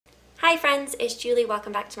Hi friends, it's Julie.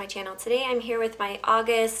 Welcome back to my channel. Today I'm here with my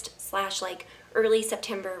August slash early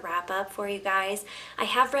September wrap up for you guys. I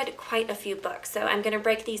have read quite a few books, so I'm going to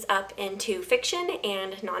break these up into fiction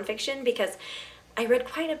and nonfiction because I read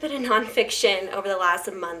quite a bit of nonfiction over the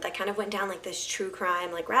last month. I kind of went down this true crime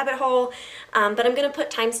rabbit hole, but I'm going to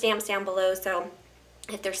put timestamps down below, so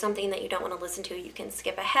if there's something that you don't want to listen to, you can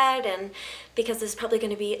skip ahead, and because this is probably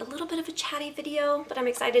going to be a little bit of a chatty video, but I'm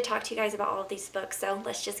excited to talk to you guys about all of these books, so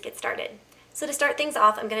let's just get started. So to start things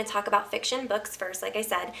off, I'm going to talk about fiction books first, like I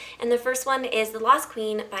said, and the first one is The Lost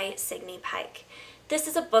Queen by Signe Pike. This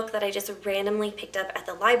is a book that I just randomly picked up at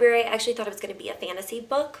the library. I actually thought it was going to be a fantasy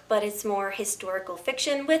book, but it's more historical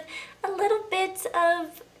fiction with a little bit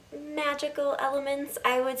of magical elements,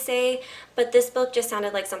 I would say, but this book just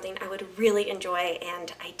sounded like something I would really enjoy,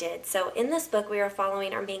 and I did. So in this book we are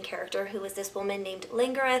following our main character, who is this woman named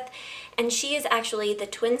Lingarith, and she is actually the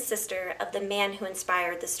twin sister of the man who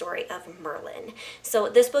inspired the story of Merlin. So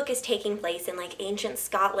this book is taking place in ancient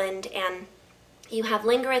Scotland, and you have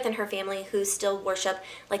Lingarith and her family who still worship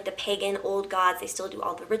the pagan old gods. They still do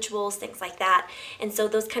all the rituals, things like that. And so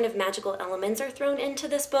those kind of magical elements are thrown into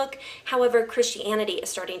this book. However, Christianity is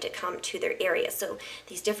starting to come to their area. So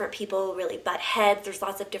these different people really butt heads. There's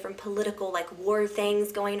lots of different political war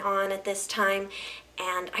things going on at this time.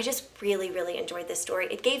 And I just really, really enjoyed this story.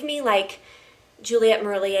 It gave me Juliette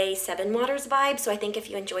Marillier Seven Waters vibe, so I think if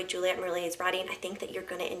you enjoyed Juliette Marillier's writing, I think that you're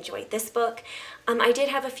going to enjoy this book. I did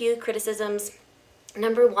have a few criticisms.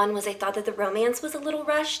 Number one was I thought that the romance was a little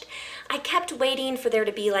rushed. I kept waiting for there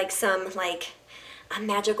to be a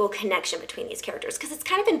magical connection between these characters, because it's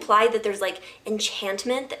kind of implied that there's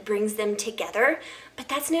enchantment that brings them together, but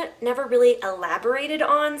that's never really elaborated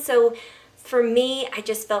on. So for me, I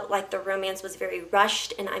just felt like the romance was very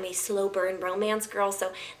rushed, and I'm a slow burn romance girl,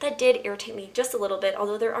 so that did irritate me just a little bit,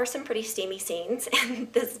 although there are some pretty steamy scenes in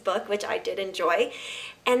this book, which I did enjoy.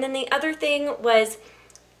 And then the other thing was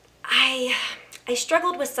I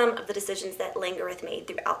struggled with some of the decisions that Lingarith made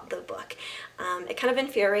throughout the book. It kind of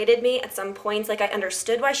infuriated me at some points. I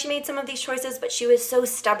understood why she made some of these choices, but she was so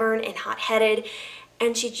stubborn and hot-headed,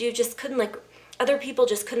 and you just couldn't other people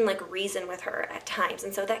just couldn't reason with her at times,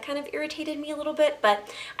 and so that kind of irritated me a little bit.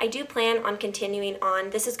 But I do plan on continuing on.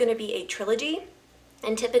 This is going to be a trilogy,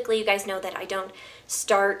 and typically you guys know that I don't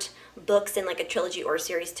start books in a trilogy or a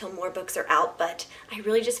series till more books are out, but I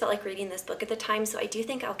really just felt like reading this book at the time, so I do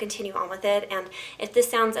think I'll continue on with it. And if this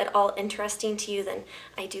sounds at all interesting to you, then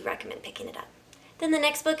I do recommend picking it up. Then the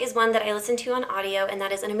next book is one that I listened to on audio, and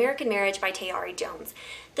that is An American Marriage by Tayari Jones.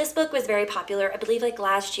 This book was very popular. I believe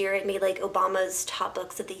last year it made Obama's top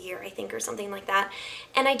books of the year, I think, or something like that.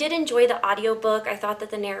 And I did enjoy the audiobook. I thought that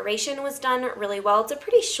the narration was done really well. It's a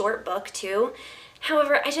pretty short book too.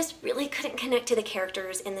 However, I just really couldn't connect to the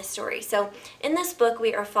characters in this story. So in this book,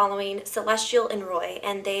 we are following Celestial and Roy,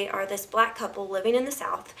 and they are this black couple living in the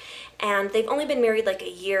South, and they've only been married a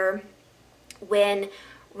year when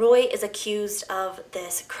Roy is accused of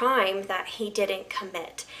this crime that he didn't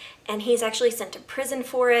commit, and he's actually sent to prison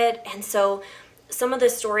for it. And so some of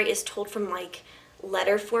the story is told from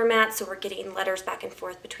letter format, so we're getting letters back and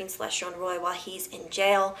forth between Celestial and Roy while he's in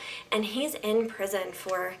jail, and he's in prison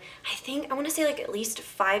for I want to say at least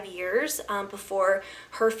 5 years before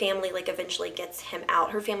her family eventually gets him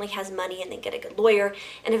out. Her family has money and they get a good lawyer,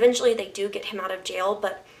 and eventually they do get him out of jail,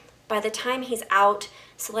 but by the time he's out,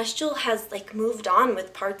 Celestial has moved on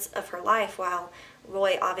with parts of her life while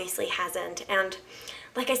Roy obviously hasn't. And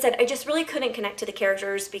like I said, I just really couldn't connect to the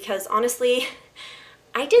characters because honestly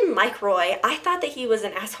I didn't like Roy. I thought that he was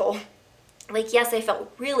an asshole. Yes, I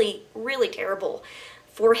felt really, really terrible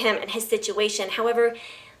for him and his situation. However,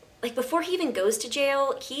 before he even goes to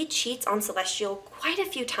jail, he cheats on Celestial quite a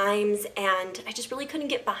few times, and I just really couldn't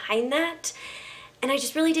get behind that, and I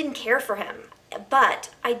just really didn't care for him.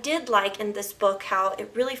 But I did like in this book how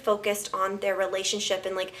it really focused on their relationship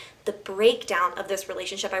and the breakdown of this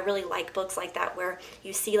relationship. I really like books like that where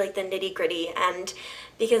you see the nitty gritty, and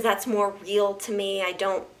because that's more real to me. I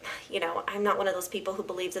don't, I'm not one of those people who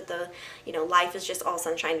believes that life is just all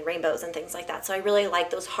sunshine and rainbows and things like that. So I really like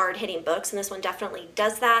those hard-hitting books, and this one definitely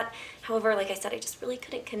does that. However, like I said, I just really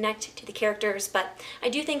couldn't connect to the characters, but I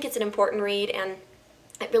do think it's an important read, and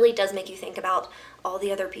it really does make you think about all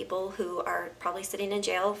the other people who are probably sitting in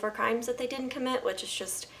jail for crimes that they didn't commit, which is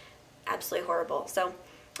just absolutely horrible. So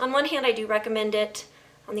on one hand, I do recommend it.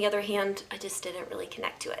 On the other hand, I just didn't really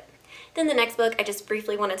connect to it. Then the next book I just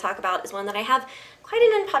briefly want to talk about is one that I have quite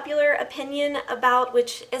an unpopular opinion about,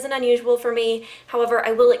 which isn't unusual for me. However,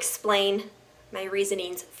 I will explain my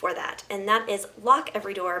reasonings for that, and that is Lock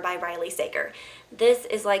Every Door by Riley Sager. This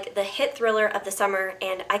is like the hit thriller of the summer,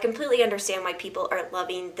 and I completely understand why people are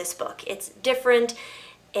loving this book. It's different,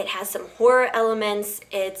 it has some horror elements,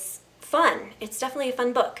 it's fun. It's definitely a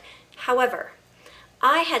fun book. However,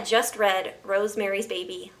 I had just read Rosemary's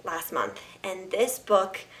Baby last month, and this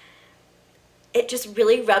book, it just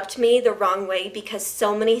really rubbed me the wrong way because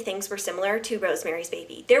so many things were similar to Rosemary's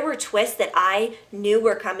Baby. There were twists that I knew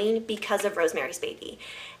were coming because of Rosemary's Baby.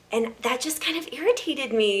 And that just kind of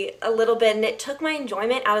irritated me a little bit, and it took my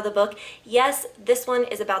enjoyment out of the book. Yes, this one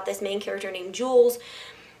is about this main character named Jules,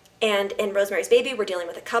 and in Rosemary's Baby, we're dealing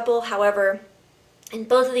with a couple. However, in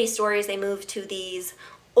both of these stories, they move to these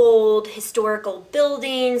old historical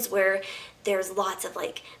buildings where there's lots of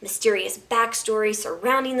like mysterious backstory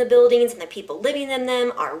surrounding the buildings, and the people living in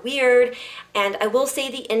them are weird. And I will say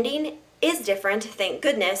the ending is different, thank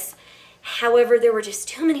goodness. However, there were just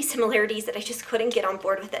too many similarities that I just couldn't get on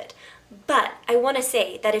board with it. But I want to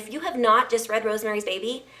say that if you have not just read Rosemary's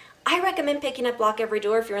Baby, I recommend picking up Lock Every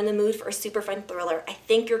Door if you're in the mood for a super fun thriller. I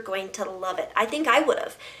think you're going to love it. I think I would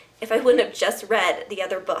have if I wouldn't have just read the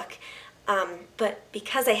other book. But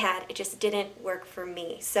because I had, it just didn't work for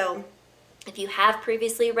me. So if you have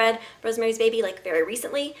previously read Rosemary's Baby, like very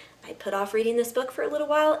recently, I put off reading this book for a little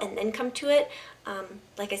while and then come to it.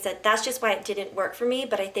 Like I said, that's just why it didn't work for me,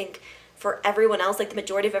 but I think for everyone else, like the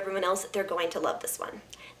majority of everyone else, they're going to love this one.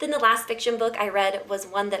 Then the last fiction book I read was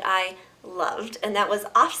one that I loved, and that was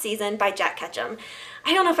Off Season by Jack Ketchum.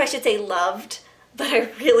 I don't know if I should say loved, but I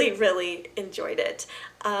really, really enjoyed it.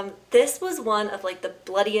 This was one of like the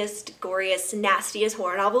bloodiest, goriest, nastiest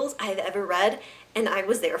horror novels I've ever read, and I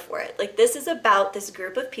was there for it. Like, this is about this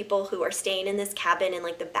group of people who are staying in this cabin in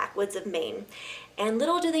like the backwoods of Maine. And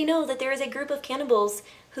little do they know that there is a group of cannibals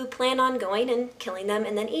who plan on going and killing them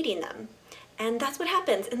and then eating them. And that's what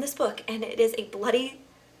happens in this book, and it is a bloody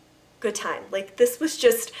good time. Like, this was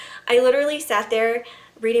just, I literally sat there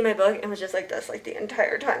reading my book and was just like this like the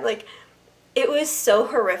entire time. Like, it was so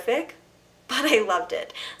horrific, but I loved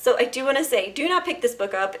it. So I do want to say, do not pick this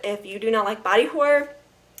book up if you do not like body horror.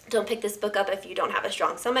 Don't pick this book up if you don't have a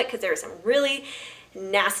strong stomach, because there are some really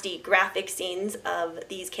nasty graphic scenes of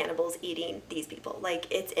these cannibals eating these people.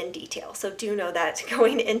 Like, it's in detail, so do know that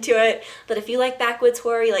going into it. But if you like backwoods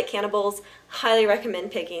horror, you like cannibals, highly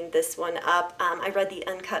recommend picking this one up. I read the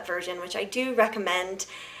uncut version, which I do recommend,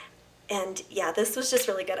 and yeah, this was just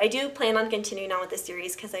really good. I do plan on continuing on with this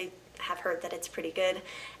series because I have heard that it's pretty good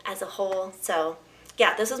as a whole. So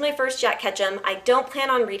yeah, this was my first Jack Ketchum. I don't plan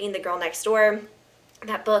on reading The Girl Next Door.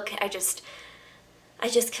 That book, I just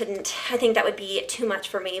couldn't. I think that would be too much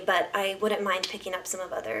for me, but I wouldn't mind picking up some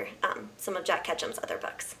of Jack Ketchum's other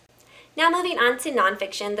books. Now moving on to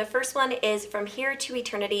nonfiction, the first one is From Here to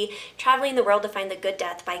Eternity, Traveling the World to Find the Good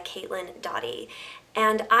Death by Caitlin Doughty.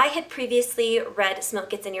 And I had previously read Smoke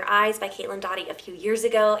Gets in Your Eyes by Caitlin Doughty a few years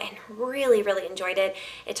ago and really, really enjoyed it.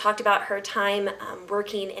 It talked about her time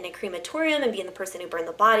working in a crematorium and being the person who burned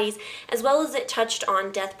the bodies, as well as it touched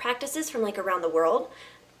on death practices from like around the world.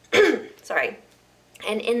 Sorry.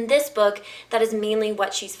 And in this book, that is mainly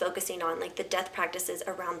what she's focusing on, like the death practices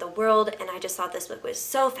around the world, and I just thought this book was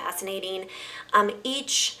so fascinating.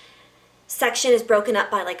 Each section is broken up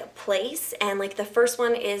by like a place, and like the first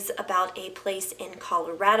one is about a place in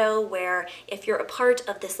Colorado where if you're a part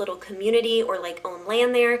of this little community or like own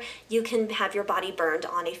land there, you can have your body burned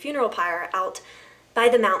on a funeral pyre out by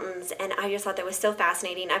the mountains. And I just thought that was so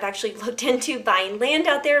fascinating. I've actually looked into buying land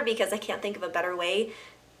out there because I can't think of a better way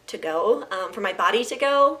to go, for my body to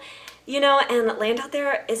go, you know, and land out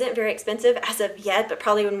there isn't very expensive as of yet, but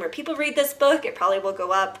probably when more people read this book, it probably will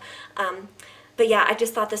go up. But yeah, I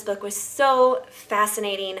just thought this book was so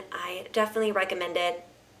fascinating. I definitely recommend it,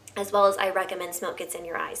 as well as I recommend Smoke Gets in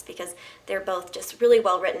Your Eyes, because they're both just really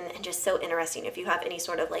well written and just so interesting if you have any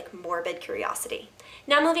sort of like morbid curiosity.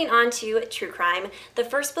 Now moving on to true crime. The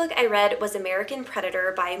first book I read was American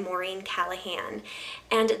Predator by Maureen Callahan.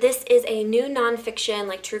 And this is a new nonfiction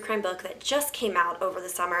like true crime book that just came out over the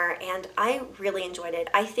summer, and I really enjoyed it.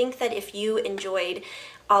 I think that if you enjoyed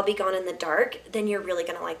I'll Be Gone in the Dark, then you're really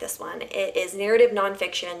gonna like this one. It is narrative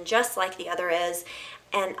nonfiction just like the other is,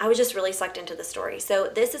 and I was just really sucked into the story. So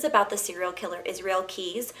this is about the serial killer Israel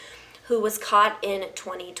Keyes, who was caught in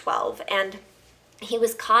 2012, and he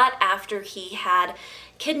was caught after he had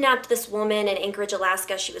kidnapped this woman in Anchorage,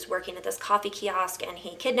 Alaska. She was working at this coffee kiosk, and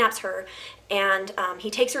he kidnaps her, and he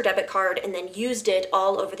takes her debit card and then used it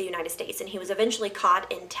all over the United States, and he was eventually caught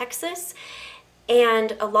in Texas.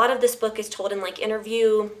 And a lot of this book is told in like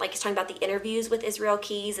he's talking about the interviews with Israel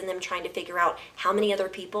Keyes and them trying to figure out how many other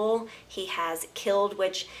people he has killed,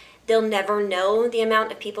 which they'll never know the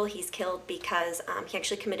amount of people he's killed because he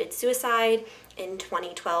actually committed suicide in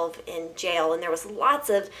 2012 in jail, and there was lots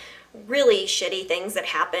of really shitty things that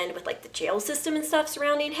happened with like the jail system and stuff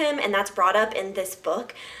surrounding him, and that's brought up in this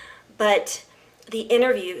book. But the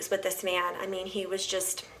interviews with this man, I mean, he was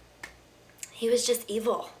just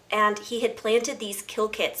evil, and he had planted these kill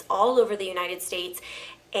kits all over the United States,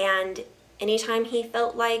 and anytime he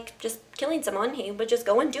felt like just killing someone, he would just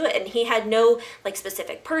go and do it. And he had no like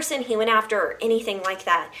specific person he went after or anything like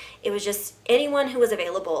that. It was just anyone who was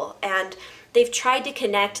available. And they've tried to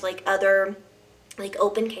connect like other like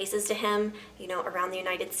open cases to him, you know, around the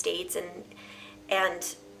United States.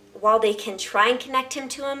 And while they can try and connect him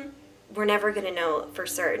to him, we're never going to know for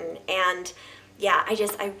certain. And yeah,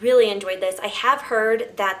 I really enjoyed this. I have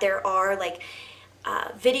heard that there are like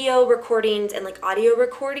video recordings and like audio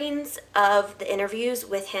recordings of the interviews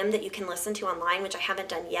with him that you can listen to online, which I haven't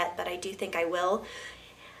done yet, but I do think I will.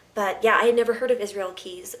 But yeah, I had never heard of Israel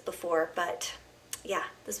Keyes before, but yeah,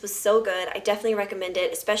 this was so good. I definitely recommend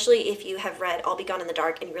it, especially if you have read I'll Be Gone in the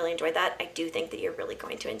Dark and you really enjoyed that. I do think that you're really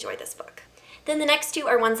going to enjoy this book. Then the next two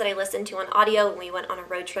are ones that I listened to on audio when we went on a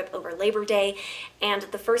road trip over Labor Day. And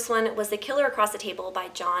the first one was The Killer Across the Table by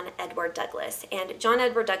John Edward Douglas. And John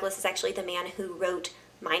Edward Douglas is actually the man who wrote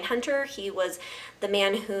Mindhunter. He was the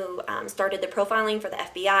man who started the profiling for the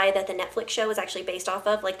FBI that the Netflix show is actually based off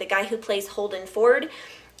of. Like the guy who plays Holden Ford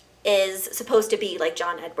is supposed to be like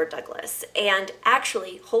John Edward Douglas. And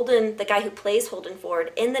actually, Holden, the guy who plays Holden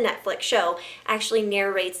Ford in the Netflix show, actually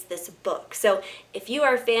narrates this book. So if you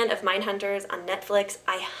are a fan of Mindhunters on Netflix,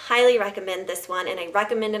 I highly recommend this one, and I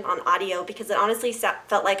recommend it on audio because it honestly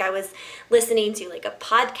felt like I was listening to like a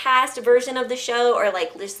podcast version of the show or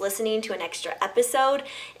like just listening to an extra episode.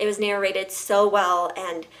 It was narrated so well,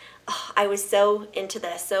 and I was so into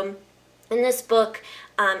this. So in this book,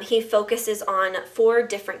 he focuses on 4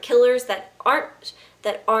 different killers that aren't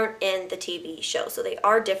in the TV show, so they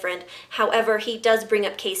are different. However, he does bring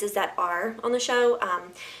up cases that are on the show,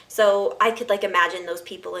 so I could like imagine those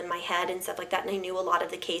people in my head and stuff like that, and I knew a lot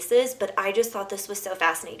of the cases, but I just thought this was so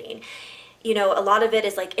fascinating. You know, a lot of it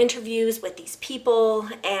is like interviews with these people,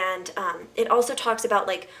 and it also talks about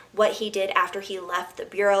like what he did after he left the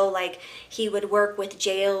bureau. Like he would work with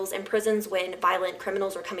jails and prisons when violent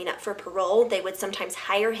criminals were coming up for parole. They would sometimes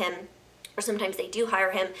hire him, or sometimes they do hire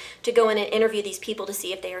him, to go in and interview these people to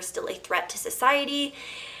see if they are still a threat to society.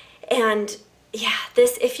 And yeah,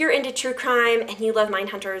 if you're into true crime and you love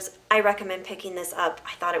Mindhunters, I recommend picking this up.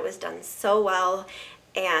 I thought it was done so well,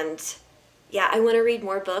 and yeah, I want to read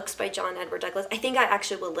more books by John Edward Douglas. I think I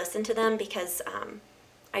actually will listen to them because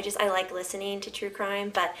I like listening to true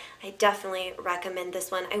crime, but I definitely recommend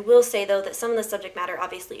this one. I will say though that some of the subject matter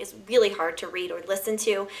obviously is really hard to read or listen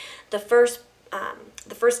to. The first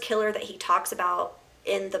killer that he talks about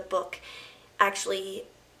in the book actually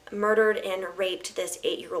murdered and raped this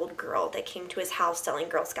 8-year-old girl that came to his house selling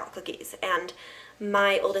Girl Scout cookies. And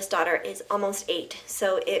my oldest daughter is almost 8,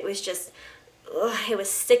 so it was just, it was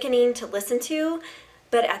sickening to listen to,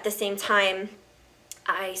 but at the same time,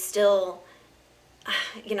 I still,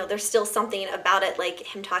 you know, there's still something about it, like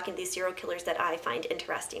him talking to these serial killers, that I find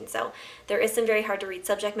interesting. So there is some very hard to read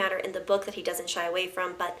subject matter in the book that he doesn't shy away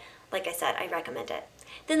from, but like I said, I recommend it.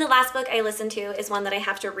 Then the last book I listened to is one that I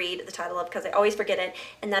have to read the title of because I always forget it,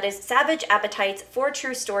 and that is Savage Appetites: 4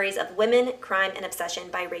 True Stories of Women, Crime, and Obsession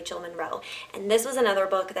by Rachel Monroe. And this was another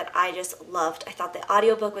book that I just loved. I thought the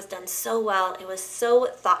audiobook was done so well. It was so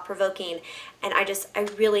thought-provoking, and I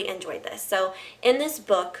really enjoyed this. So in this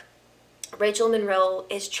book, Rachel Monroe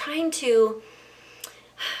is trying to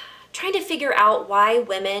figure out why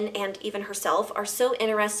women, and even herself, are so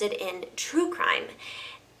interested in true crime.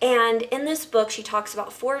 And in this book, she talks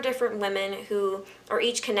about 4 different women who are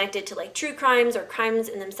each connected to like true crimes or crimes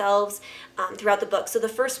in themselves throughout the book. So the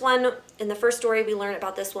first one, in the first story, we learn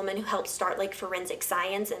about this woman who helped start like forensic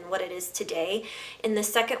science and what it is today. In the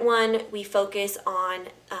second one, we focus on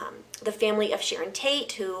the family of Sharon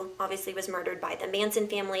Tate, who obviously was murdered by the Manson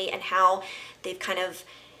family, and how they've kind of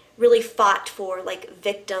really fought for like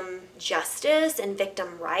victim justice and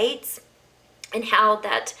victim rights, and how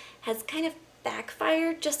that has kind of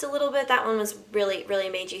backfired just a little bit. That one was really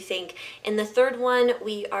made you think. In the third one,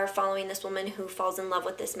 we are following this woman who falls in love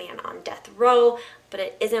with this man on death row, but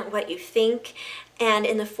it isn't what you think. And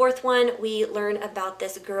in the fourth one, we learn about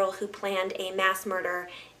this girl who planned a mass murder,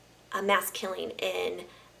 a mass killing in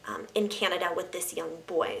Canada with this young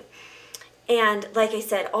boy. And like I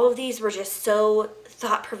said, all of these were just so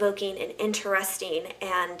thought-provoking and interesting,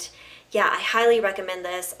 and yeah, I highly recommend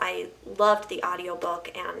this. I loved the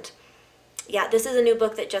audiobook, and yeah, this is a new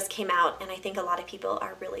book that just came out, and I think a lot of people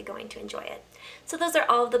are really going to enjoy it. So those are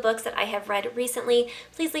all of the books that I have read recently.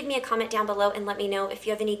 Please leave me a comment down below and let me know if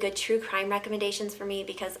you have any good true crime recommendations for me,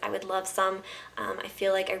 because I would love some. I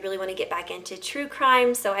feel like I really want to get back into true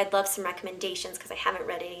crime, so I'd love some recommendations because I haven't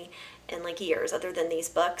read any in like years other than these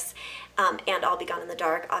books. And I'll Be Gone in the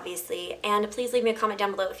Dark, obviously. And please leave me a comment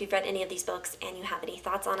down below if you've read any of these books and you have any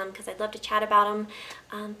thoughts on them, because I'd love to chat about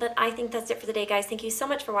them. But I think that's it for the day, guys. Thank you so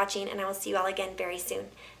much for watching, and I will see you all again very soon.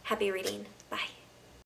 Happy reading. Bye.